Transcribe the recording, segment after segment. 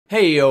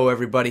Hey yo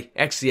everybody,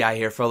 XCI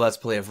here for a Let's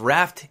Play of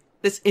Raft,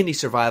 this indie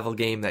survival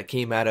game that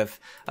came out of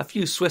a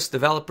few Swiss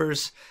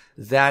developers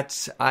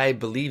that I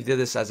believe did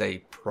this as a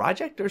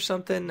project or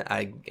something.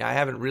 I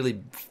haven't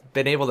really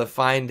been able to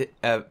find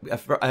I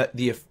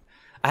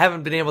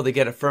haven't been able to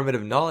get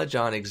affirmative knowledge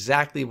on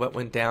exactly what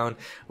went down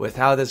with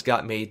how this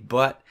got made,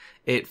 but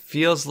it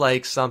feels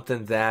like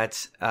something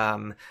that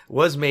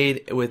was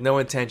made with no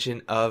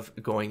intention of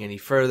going any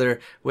further,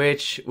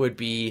 which would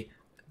be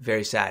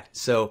very sad.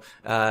 So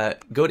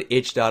go to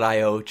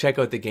itch.io, check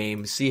out the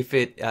game, see if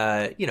it,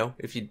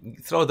 if you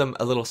throw them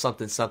a little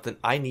something,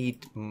 I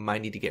need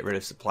to get rid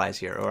of supplies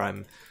here, or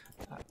I'm,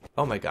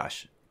 oh my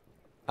gosh,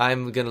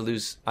 I'm gonna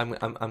lose. I'm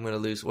gonna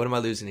lose. What am I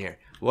losing here?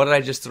 What did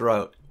I just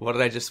throw out? What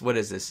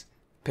is this?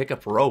 Pick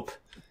up rope.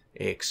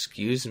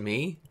 Excuse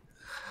me?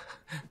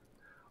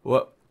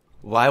 What?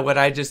 Why would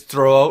I just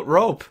throw out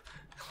rope?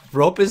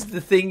 Rope is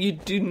the thing you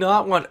do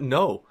not want.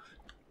 No.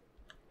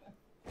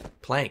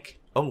 Plank.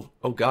 Oh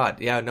God.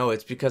 Yeah, no,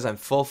 it's because I'm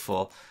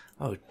full.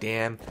 Oh,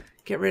 damn.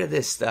 Get rid of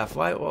this stuff.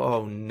 Why?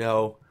 Oh,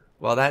 no.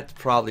 Well, that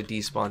probably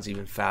despawns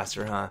even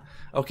faster, huh?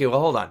 Okay, well,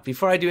 hold on.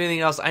 Before I do anything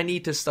else, I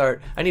need to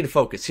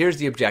focus. Here's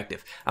the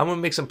objective. I'm going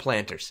to make some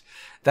planters.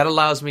 That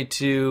allows me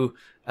to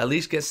at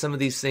least get some of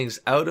these things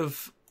out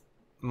of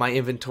my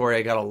inventory.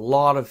 I got a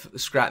lot of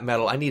scrap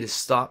metal. I need to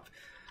stop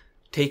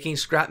taking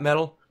scrap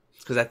metal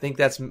because I think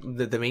that's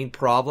the main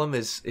problem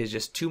is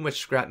just too much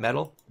scrap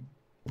metal.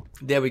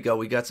 There we go.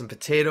 We got some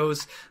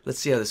potatoes. Let's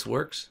see how this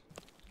works.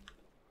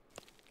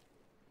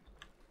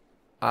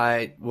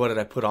 What did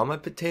I put all my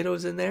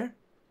potatoes in there?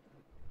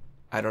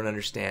 I don't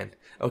understand.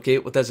 Okay,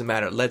 well, it doesn't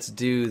matter. Let's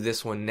do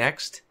this one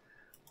next.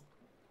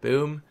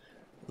 Boom.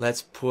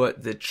 Let's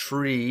put the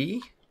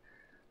tree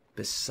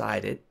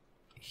beside it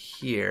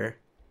here.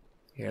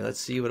 Here, let's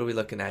see. What are we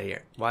looking at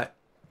here? What?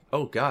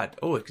 Oh, God.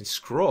 Oh, it can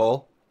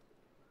scroll.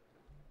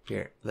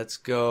 Here, let's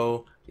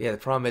go. Yeah, the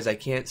problem is I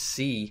can't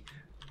see.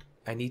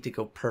 I need to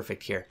go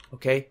perfect here,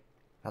 okay?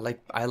 I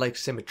like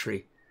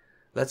symmetry.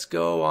 Let's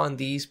go on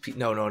these.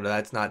 No,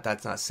 that's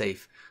not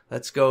safe.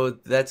 Let's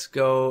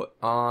go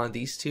on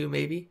these two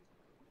maybe.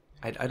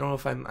 I don't know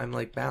if I'm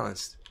like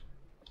balanced.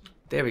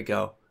 There we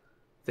go.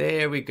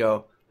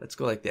 Let's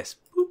go like this.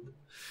 Boop.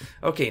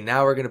 Okay,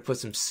 now we're gonna put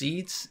some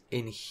seeds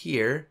in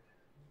here.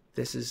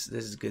 This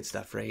is good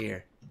stuff right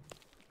here.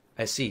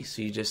 I see.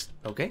 So you just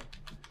okay.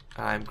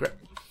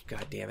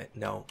 God damn it!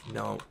 No.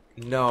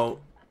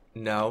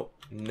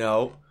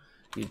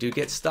 You do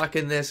get stuck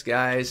in this,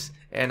 guys,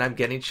 and I'm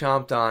getting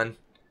chomped on.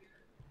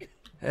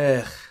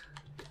 Ugh.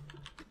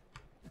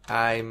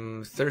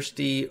 I'm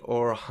thirsty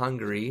or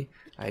hungry.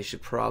 I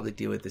should probably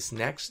deal with this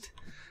next.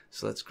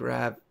 So let's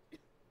grab,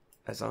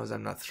 as long as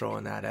I'm not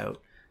throwing that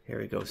out. Here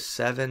we go,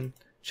 7.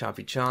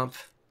 Chompy chomp.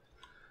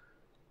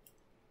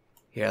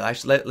 Here,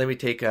 actually, let me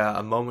take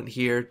a moment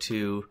here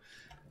to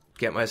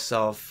get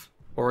myself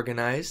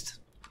organized.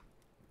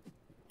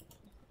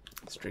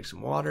 Let's drink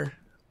some water.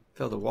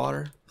 Fill the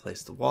water.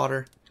 Place the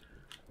water.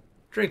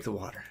 Drink the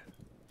water.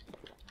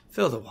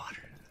 Fill the water.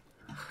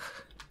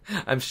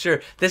 I'm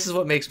sure this is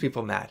what makes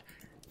people mad.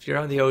 If you're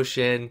on the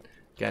ocean,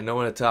 got no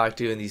one to talk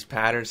to, and these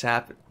patterns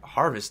happen.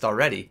 Harvest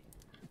already.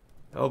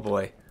 Oh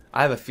boy.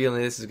 I have a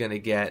feeling this is going to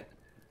get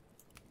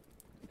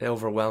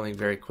overwhelming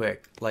very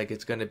quick. Like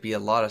it's going to be a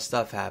lot of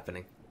stuff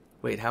happening.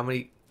 Wait, how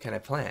many can I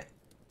plant?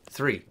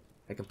 3.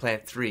 I can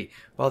plant 3.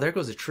 Well, there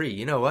goes a tree.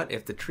 You know what?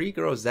 If the tree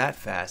grows that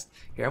fast,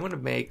 here, I'm going to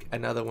make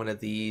another one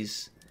of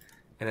these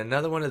and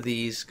another one of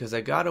these because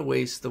I got to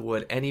waste the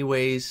wood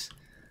anyways.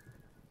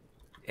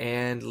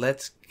 And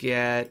let's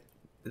get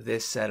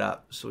this set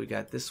up. So we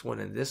got this one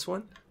and this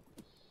one.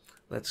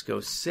 Let's go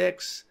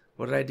 6.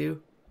 What did I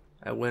do?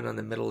 I went on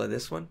the middle of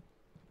this one.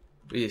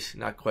 Eesh,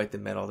 not quite the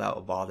middle. That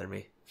will bother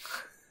me.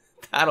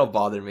 That'll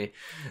bother me.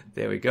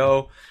 There we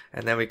go.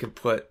 And then we can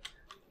put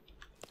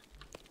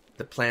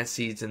the plant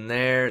seeds in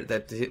there,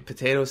 the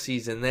potato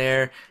seeds in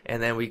there,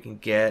 and then we can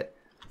get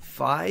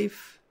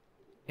 5.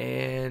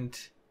 And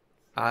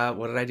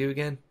what did I do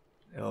again?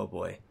 Oh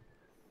boy.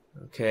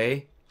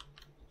 Okay.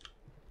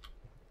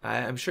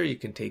 I'm sure you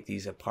can take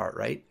these apart,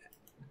 right?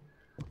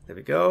 There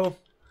we go.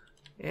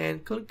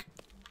 And clunk,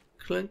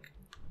 clunk.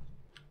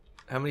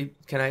 How many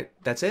can I?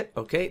 That's it?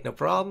 Okay, no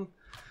problem.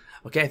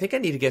 Okay, I think I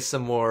need to get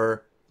some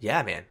more.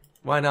 Yeah, man.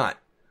 Why not?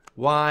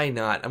 Why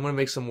not? I'm going to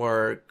make some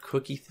more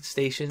cooking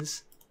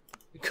stations.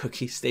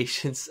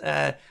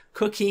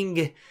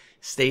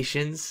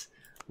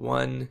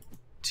 1,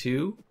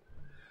 2.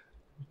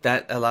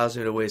 That allows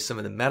me to waste some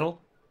of the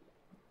metal.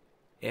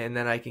 And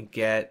then I can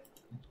get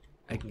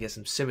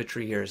some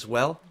symmetry here as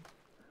well.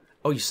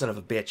 Oh, you son of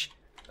a bitch.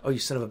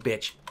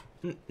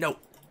 No.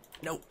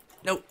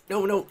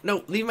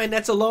 Leave my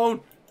nets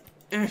alone.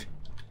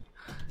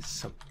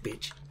 Some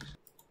bitch.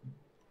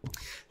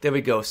 There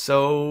we go.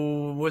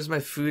 So, where's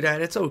my food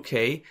at? It's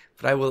okay,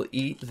 but I will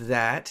eat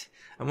that.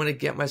 I'm going to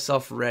get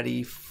myself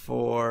ready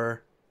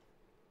for...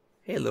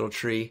 Hey, little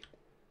tree.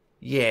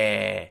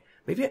 Yeah.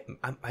 Maybe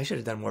I should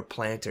have done more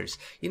planters.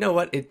 You know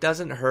what? It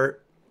doesn't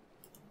hurt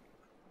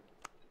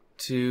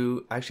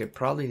to... Actually, I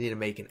probably need to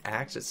make an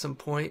axe at some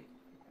point.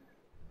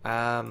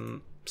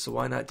 So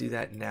why not do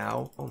that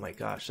now? Oh my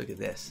gosh, look at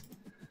this.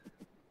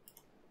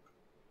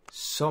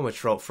 So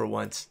much rope for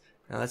once.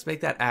 Now let's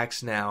make that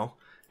axe now.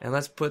 And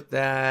let's put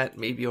that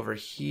maybe over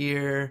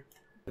here.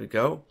 There we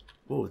go.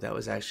 Ooh, that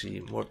was actually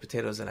more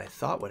potatoes than I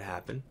thought would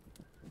happen.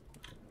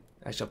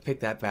 I shall pick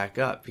that back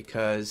up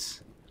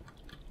because...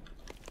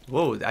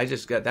 Whoa, I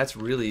just got... That's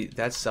really...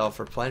 That's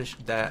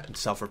self-replenishing.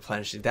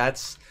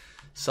 That's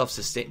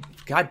self-sustain.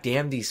 God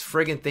damn these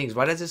friggin' things.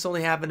 Why does this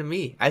only happen to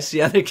me? I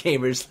see other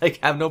gamers like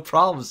have no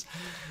problems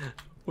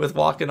with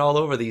walking all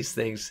over these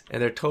things,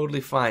 and they're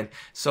totally fine.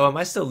 So am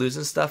I still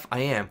losing stuff? I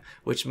am,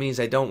 which means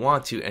I don't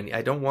want to, and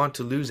I don't want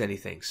to lose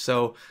anything.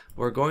 So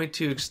we're going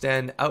to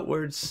extend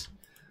outwards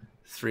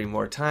 3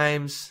 more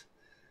times.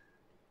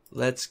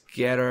 Let's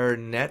get our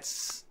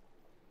nets.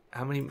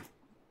 How many?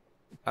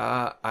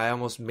 I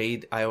almost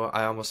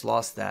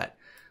lost that.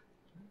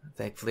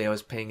 Thankfully, I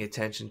was paying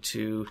attention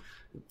to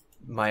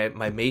my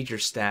major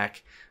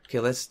stack. Okay,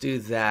 let's do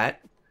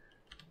that.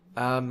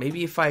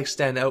 Maybe if I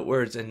extend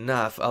outwards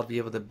enough, I'll be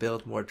able to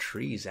build more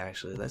trees.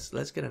 Actually,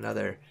 let's get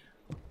another.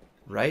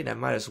 Right, I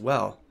might as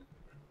well.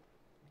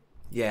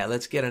 Yeah,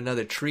 let's get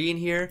another tree in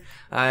here.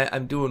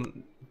 I'm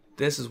doing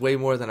this is way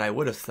more than I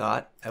would have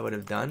thought I would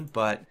have done,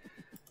 but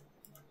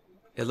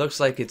it looks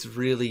like it's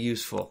really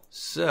useful.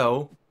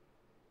 So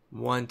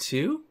 1,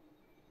 2.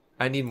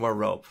 I need more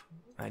rope.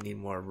 I need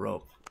more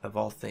rope of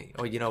all things.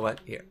 Oh, you know what?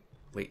 Here,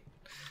 wait.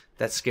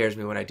 That scares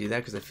me when I do that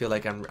because I feel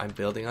like I'm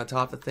building on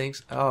top of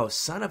things. Oh,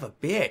 son of a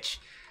bitch.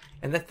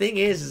 And the thing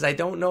is I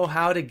don't know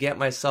how to get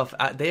myself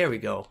out. There we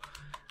go.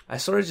 I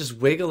sort of just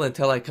wiggle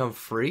until I come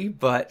free,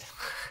 but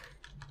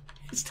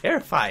it's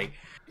terrifying.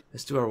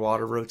 Let's do our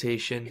water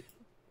rotation.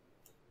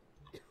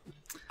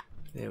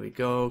 There we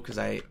go, because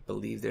I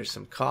believe there's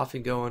some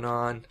coughing going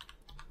on.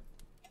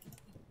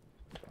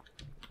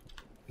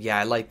 Yeah,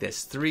 I like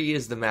this. 3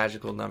 is the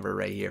magical number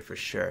right here for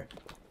sure.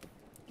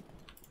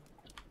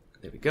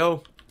 There we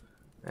go.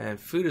 And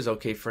food is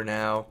okay for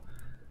now.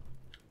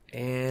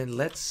 And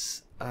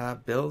let's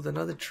build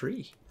another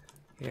tree.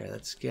 Here,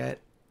 let's get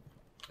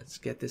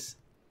this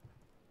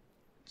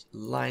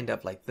lined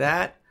up like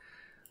that.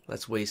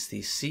 Let's waste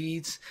these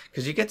seeds.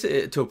 Because you get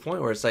to a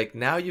point where it's like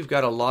now you've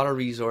got a lot of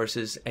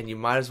resources and you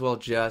might as well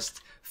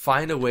just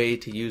find a way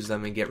to use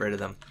them and get rid of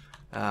them.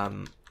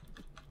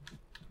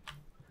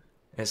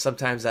 And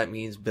sometimes that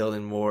means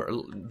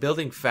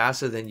building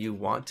faster than you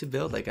want to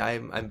build. Like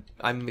I'm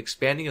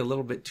expanding a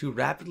little bit too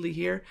rapidly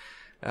here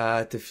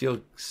to feel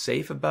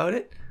safe about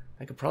it.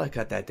 I could probably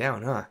cut that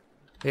down, huh?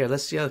 Here,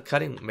 let's see how the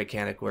cutting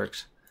mechanic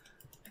works.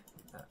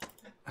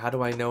 How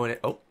do I know when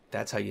it? Oh,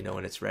 that's how you know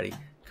when it's ready.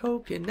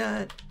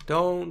 Coconut,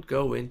 don't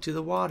go into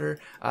the water.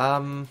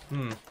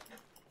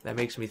 That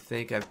makes me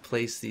think I've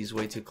placed these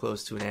way too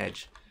close to an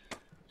edge.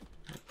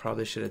 I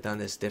probably should have done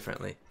this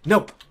differently.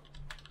 Nope.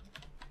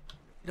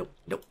 Nope,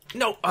 nope,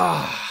 nope.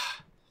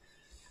 Ah,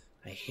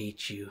 I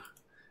hate you.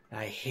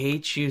 I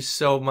hate you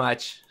so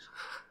much.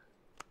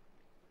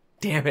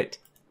 Damn it.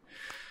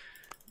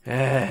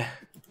 I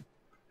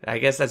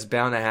guess that's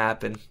bound to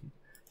happen.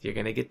 You're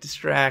gonna get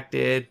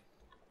distracted.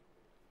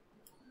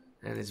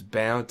 And it's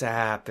bound to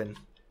happen.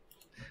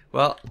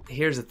 Well,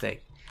 here's the thing.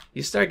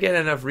 You start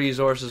getting enough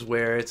resources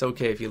where it's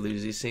okay if you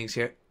lose these things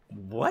here.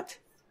 What?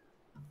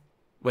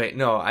 Wait,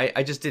 no,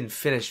 I just didn't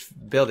finish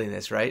building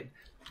this, right?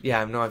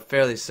 Yeah, no, I'm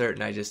fairly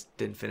certain I just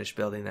didn't finish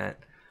building that.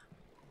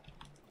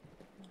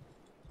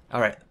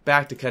 Alright,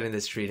 back to cutting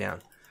this tree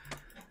down.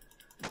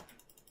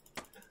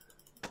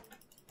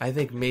 I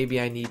think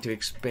maybe I need to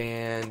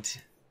expand.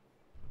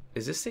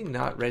 Is this thing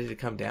not ready to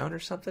come down or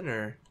something?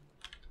 Or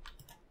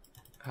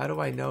how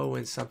do I know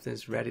when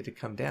something's ready to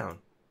come down?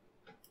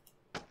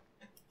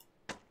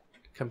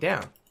 Come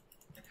down.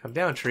 Come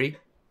down, tree.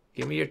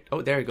 Give me your...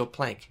 Oh, there you go,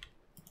 plank.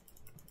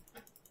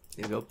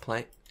 There you go,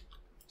 plank.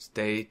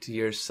 Stay to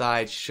your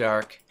side,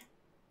 shark.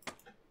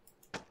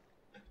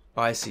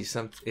 Oh, I see.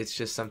 It's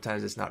just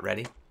sometimes it's not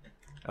ready.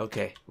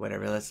 Okay,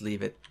 whatever. Let's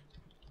leave it.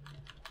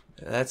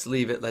 Let's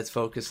leave it. Let's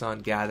focus on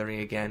gathering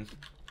again.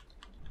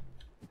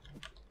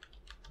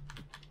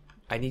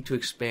 I need to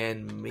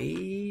expand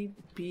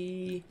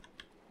maybe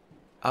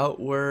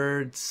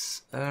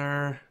outwards.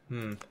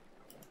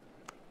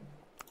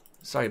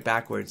 Sorry,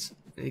 backwards.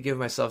 I need to give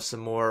myself some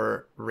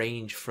more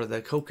range for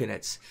the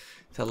coconuts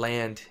to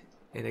land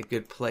in a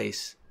good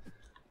place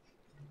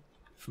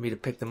for me to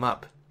pick them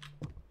up.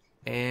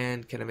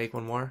 And can I make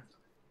one more?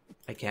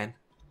 I can.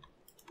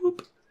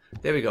 Boop.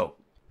 There we go.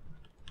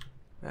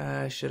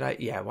 Should I?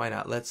 Yeah, why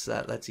not? Let's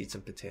eat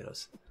some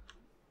potatoes.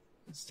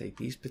 Let's take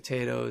these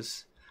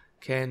potatoes.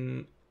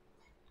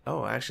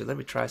 Oh, actually, let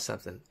me try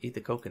something. Eat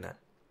the coconut.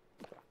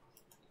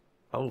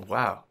 Oh,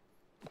 wow.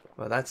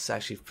 Well, that's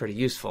actually pretty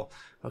useful.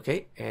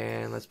 Okay,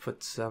 and let's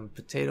put some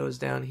potatoes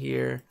down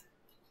here.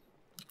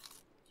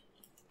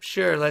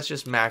 Sure, let's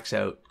just max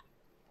out.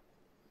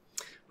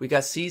 We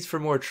got seeds for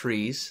more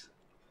trees.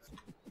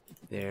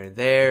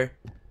 There.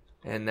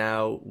 And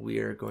now we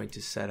are going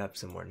to set up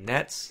some more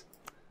nets.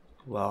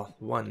 Well,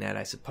 one net,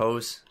 I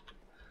suppose.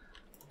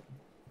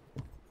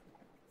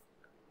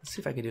 Let's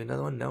see if I can do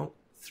another one. No.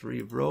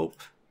 3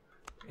 rope.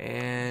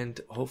 And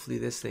hopefully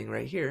this thing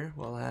right here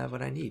will have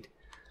what I need.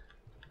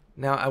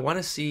 Now I want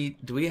to see,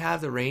 do we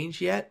have the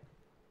range yet?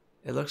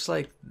 It looks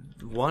like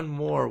 1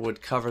 more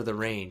would cover the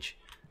range.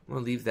 I'm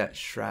going to leave that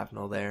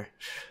shrapnel there.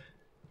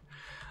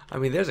 I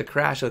mean, there's a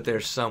crash out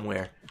there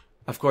somewhere.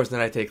 Of course, then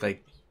I take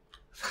like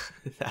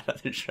that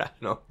other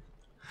shrapnel.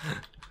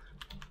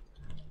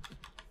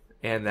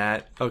 And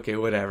that. Okay,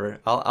 whatever.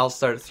 I'll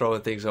start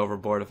throwing things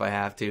overboard if I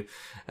have to.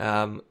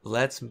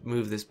 Let's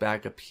move this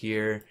back up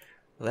here.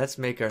 Let's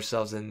make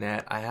ourselves a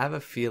net. I have a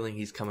feeling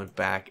he's coming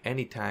back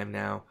anytime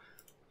now.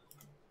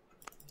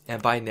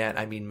 And by net,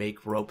 I mean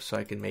make rope so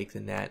I can make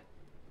the net.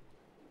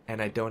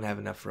 And I don't have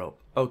enough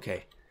rope.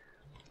 Okay.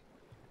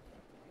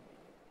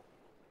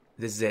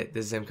 This is it.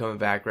 This is him coming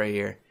back right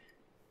here.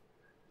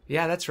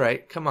 Yeah, that's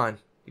right. Come on.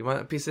 You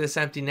want a piece of this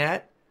empty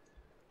net?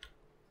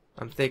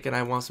 I'm thinking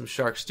I want some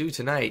shark stew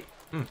tonight.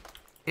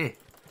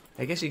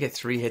 I guess you get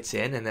 3 hits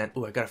in and then...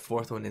 Ooh, I got a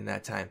 4th one in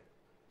that time.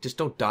 Just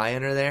don't die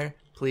under there,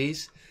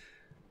 please.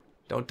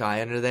 Don't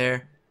die under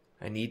there.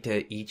 I need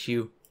to eat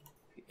you.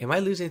 Am I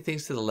losing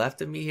things to the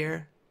left of me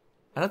here?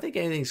 I don't think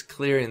anything's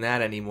clearing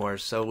that anymore.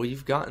 So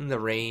we've gotten the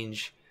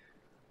range.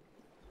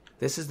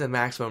 This is the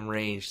maximum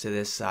range to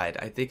this side.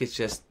 I think it's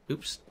just...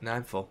 Oops, now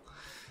I'm full.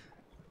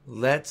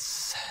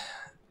 Let's...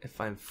 If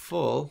I'm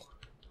full...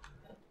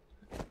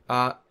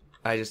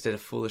 I just did a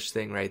foolish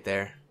thing right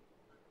there.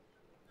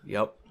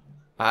 Yup.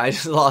 I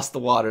just lost the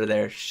water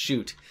there.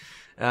 Shoot.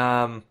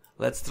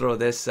 Let's throw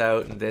this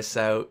out and this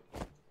out.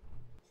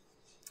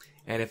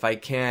 And if I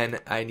can,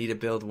 I need to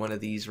build one of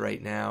these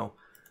right now.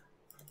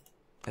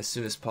 As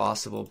soon as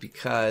possible.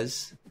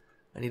 Because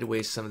I need to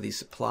waste some of these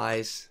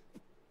supplies.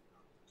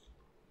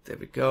 There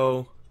we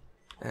go.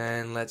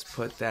 And let's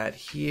put that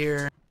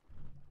here.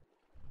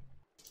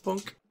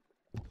 Boink.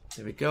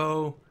 There we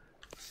go.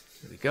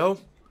 There we go.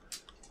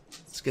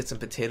 Let's get some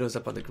potatoes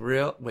up on the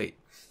grill. Wait.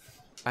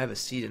 I have a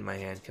seed in my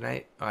hand. Can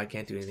I? Oh, I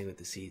can't do anything with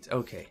the seeds.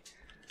 Okay.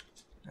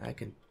 I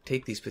can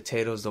take these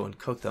potatoes though and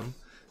cook them.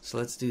 So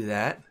let's do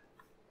that.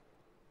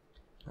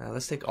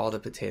 Let's take all the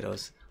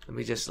potatoes. Let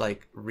me just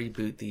like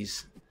reboot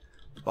these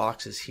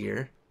boxes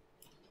here.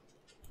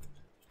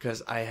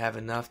 Because I have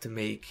enough to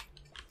make,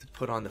 to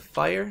put on the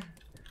fire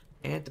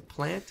and to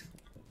plant.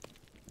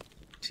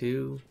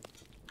 2,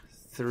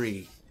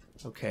 3.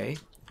 Okay.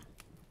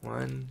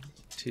 1,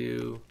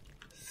 2,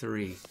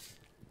 3.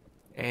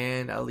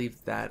 And I'll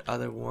leave that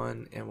other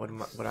one. And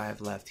what I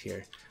have left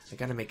here? I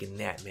gotta make a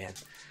net, man.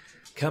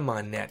 Come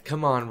on, net.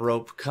 Come on,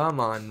 rope. Come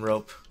on,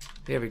 rope.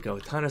 There we go.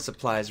 Ton of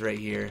supplies right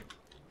here.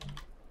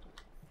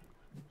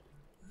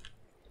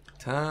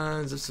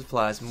 Tons of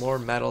supplies. More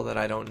metal that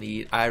I don't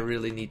need. I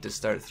really need to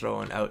start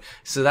throwing out.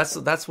 So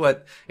that's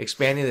what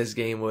expanding this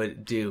game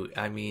would do.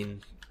 I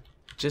mean,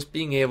 just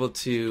being able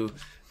to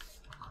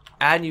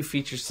add new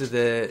features to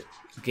the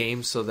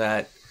game so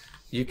that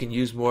you can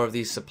use more of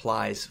these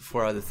supplies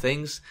for other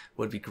things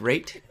would be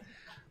great.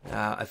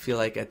 I feel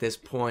like at this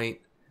point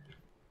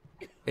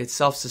it's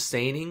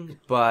self-sustaining,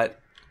 but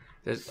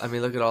I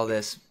mean, look at all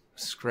this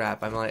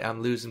scrap.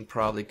 I'm losing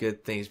probably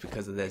good things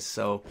because of this,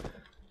 so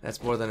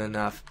that's more than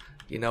enough.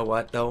 You know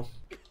what though?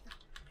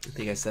 I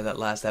think I said that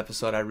last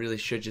episode. I really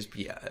should just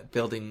be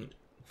building.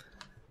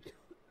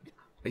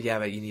 Yeah,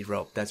 but you need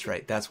rope. That's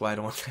right. That's why I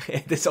don't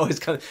want this always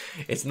comes.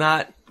 It's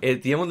not.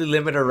 The only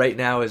limiter right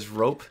now is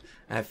rope.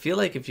 And I feel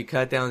like if you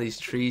cut down these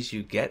trees,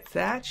 you get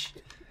thatch,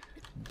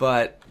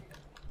 but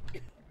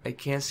I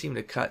can't seem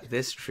to cut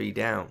this tree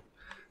down,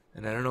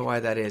 and I don't know why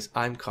that is.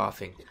 I'm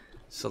coughing.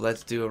 So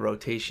let's do a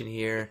rotation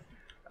here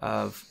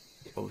of.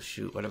 Oh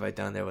shoot! What have I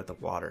done there with the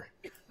water?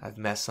 I've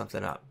messed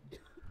something up.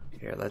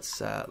 Here, let's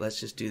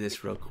just do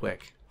this real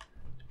quick.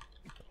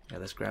 Yeah,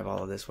 let's grab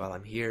all of this while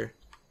I'm here.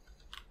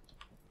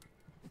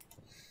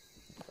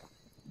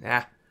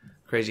 Ah,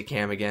 crazy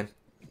cam again.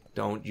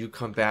 Don't you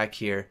come back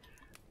here.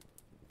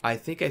 I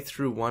think I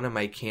threw one of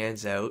my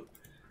cans out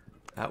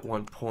at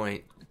one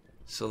point.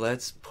 So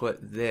let's put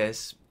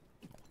this,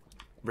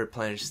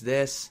 replenish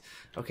this.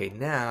 Okay,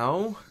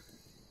 now,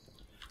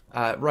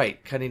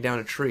 right, cutting down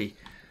a tree.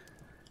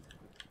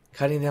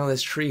 Cutting down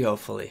this tree,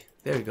 hopefully.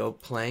 There we go,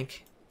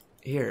 plank.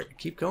 Here,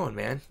 keep going,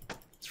 man.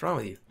 What's wrong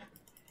with you?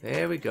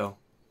 There we go.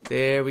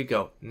 There we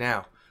go.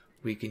 Now,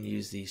 we can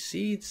use these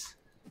seeds.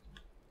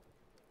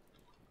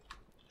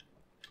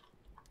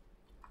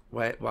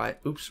 Why?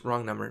 Oops,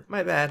 wrong number.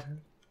 My bad.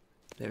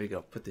 There we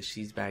go. Put the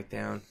seeds back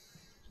down.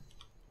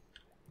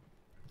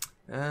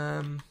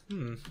 I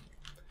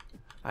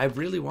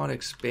really want to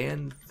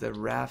expand the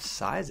raft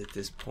size at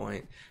this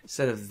point.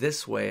 Instead of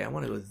this way, I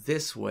want to go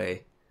this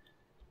way.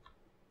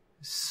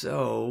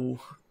 So,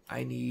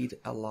 I need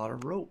a lot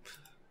of rope.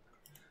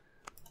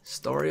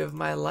 Story of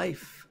my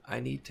life. I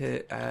need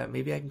to,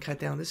 maybe I can cut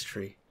down this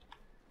tree.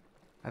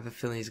 I have a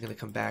feeling he's going to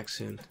come back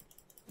soon.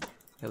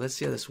 Yeah, let's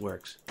see how this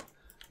works.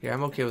 Here,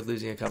 I'm okay with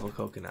losing a couple of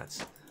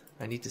coconuts.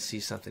 I need to see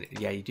something.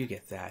 Yeah, you do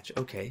get thatch.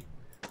 Okay.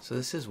 So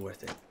this is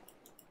worth it.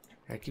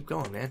 Alright, keep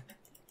going, man.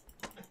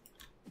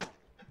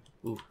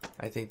 Ooh,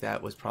 I think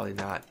that was probably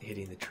not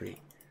hitting the tree.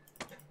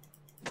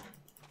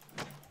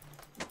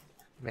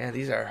 Man,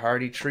 these are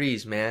hardy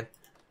trees, man.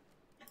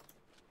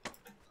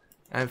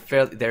 I'm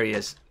fairly... There he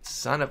is.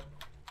 Son of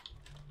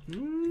a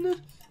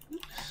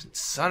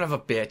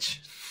bitch.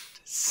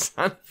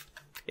 Son of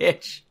a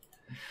bitch.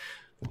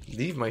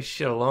 Leave my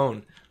shit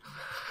alone.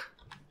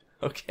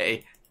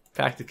 Okay,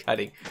 back to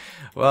cutting.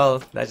 Well,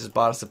 that just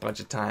bought us a bunch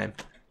of time.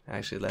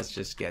 Actually, let's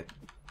just get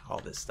all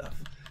this stuff.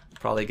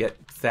 Probably get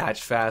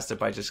thatched faster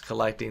by just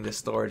collecting the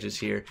storages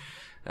here.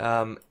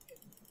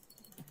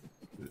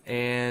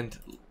 And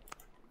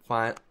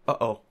fine.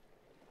 Uh-oh.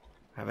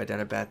 Have I done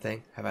a bad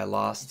thing? Have I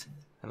lost?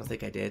 I don't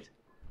think I did.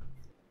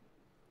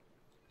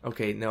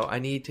 Okay, no, I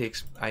need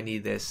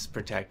this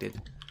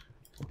protected.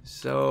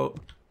 So,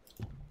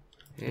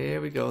 here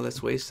we go.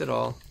 Let's waste it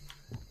all.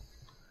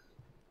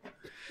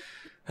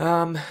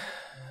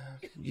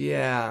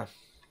 Yeah.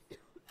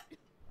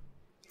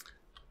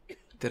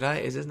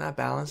 Is this not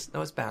balanced?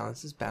 No, it's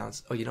balanced. It's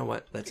balanced. Oh, you know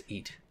what? Let's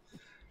eat.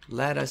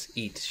 Let us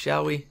eat,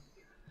 shall we?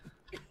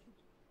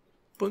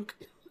 Bunk,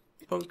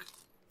 bunk,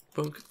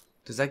 bunk.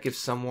 Does that give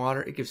some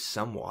water? It gives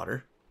some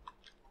water.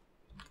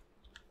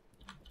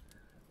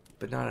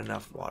 But not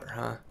enough water,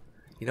 huh?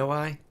 You know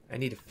why? I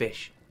need a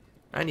fish.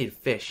 I need a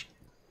fish.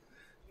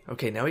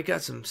 Okay, now we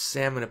got some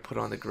salmon to put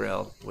on the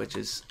grill, which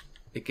is...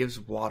 It gives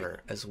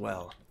water as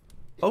well.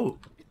 Oh!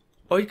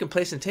 Oh, you can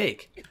place and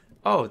take.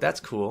 Oh, that's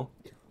cool.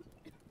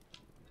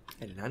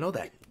 I did not know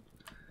that.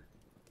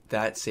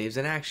 That saves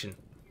an action,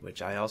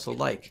 which I also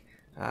like.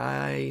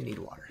 I need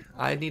water.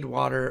 I need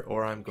water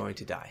or I'm going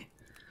to die.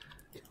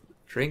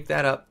 Drink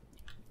that up.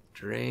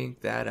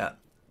 Drink that up.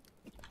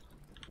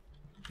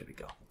 There we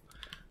go.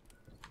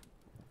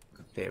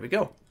 There we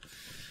go.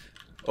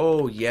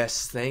 Oh,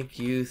 yes. Thank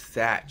you,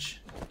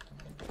 Thatch.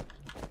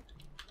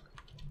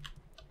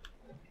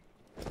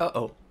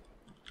 Uh-oh.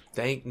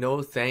 Thank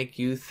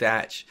you,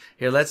 Thatch.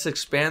 Here, let's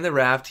expand the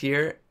raft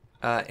here.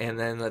 And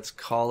then let's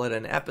call it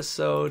an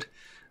episode.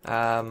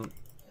 Oh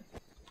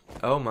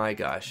my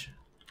gosh.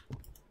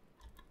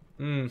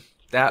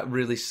 That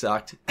really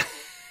sucked.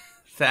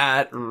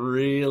 That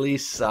really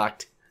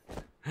sucked.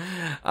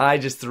 I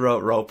just threw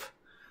out rope.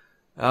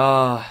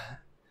 The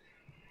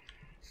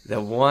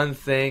one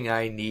thing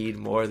I need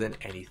more than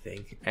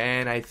anything.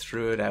 And I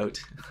threw it out.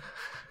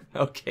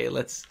 Okay,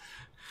 let's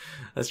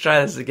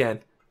try this again.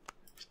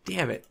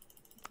 Damn it.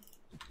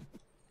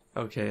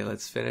 Okay,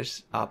 let's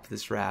finish up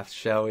this raft,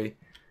 shall we?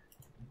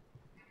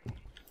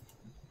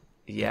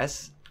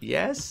 Yes?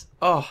 Yes?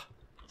 Oh,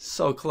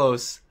 so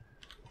close.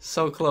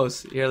 So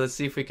close. Here, let's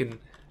see if we can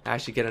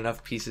actually get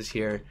enough pieces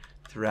here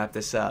to wrap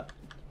this up.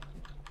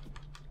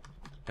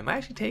 Am I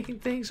actually taking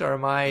things, or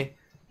am I...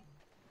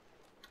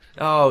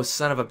 Oh,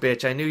 son of a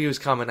bitch. I knew he was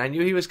coming. I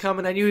knew he was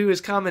coming. I knew he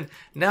was coming.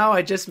 Now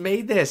I just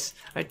made this.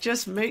 I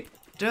just made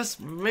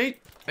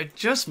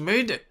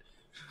it.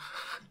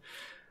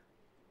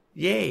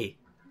 Yay.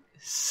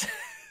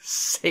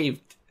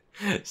 Saved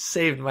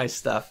my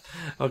stuff.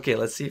 Okay,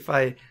 let's see if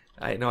I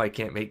know I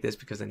can't make this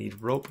because I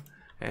need rope.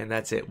 And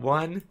that's it.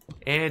 1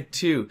 and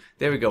 2.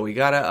 There we go. We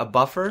got a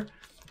buffer.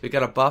 We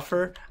got a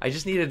buffer. I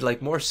just needed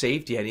like more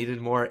safety. I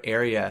needed more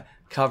area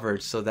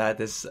covered so that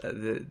this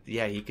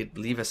he could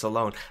leave us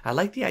alone. I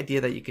like the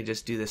idea that you can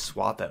just do this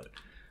swap out.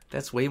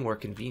 That's way more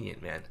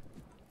convenient, man.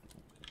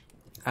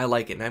 I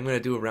like it. And I'm going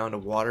to do a round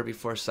of water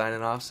before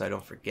signing off so I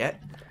don't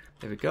forget.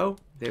 There we go.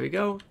 There we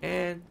go.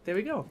 And there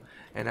we go.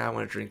 And now I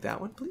want to drink that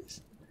one,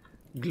 please.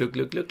 Glug,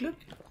 glug, glug, glug.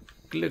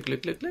 Glug,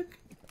 glug, glug, glug.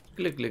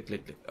 Glug, glug,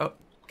 glug, glug. Oh,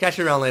 catch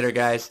you around later,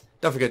 guys.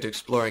 Don't forget to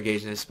explore,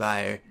 engage, and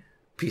inspire.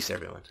 Peace,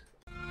 everyone.